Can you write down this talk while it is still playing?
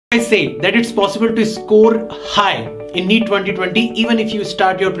I say that it's possible to score high in NEET 2020 even if you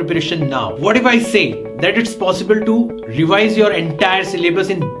start your preparation now? What if I say that it's possible to revise your entire syllabus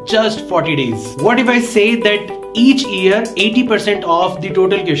in just 40 days? What if I say that each year 80% of the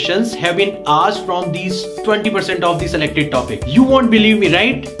total questions have been asked from these 20% of the selected topic? You won't believe me,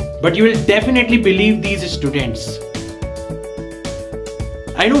 right? But you will definitely believe these students.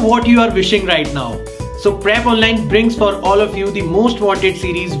 I know what you are wishing right now. So Prep Online brings for all of you the Most Wanted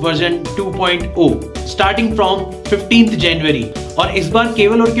Series version 2.0 starting from 15th January. और इस बार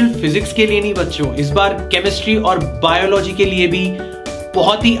केवल और केवल physics के लिए नहीं बच्चों, इस बार केमिस्ट्री और बायोलॉजी के लिए भी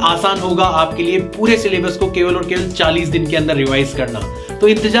बहुत ही आसान होगा आपके लिए पूरे सिलेबस को केवल और केवल 40 दिन के अंदर रिवाइज करना। तो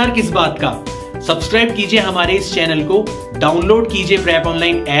इंतजार किस बात का? सब्सक्राइब कीजिए हमारे इस चैनल को, डाउनलोड कीजिए प्रेप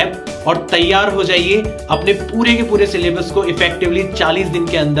ऑनलाइन ऐप और तैयार हो जाइए अपने पूरे के पूरे सिलेबस को इफेक्टिवली 40 दिन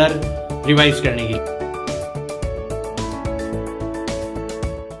के अंदर रिवाइज करने के लिए।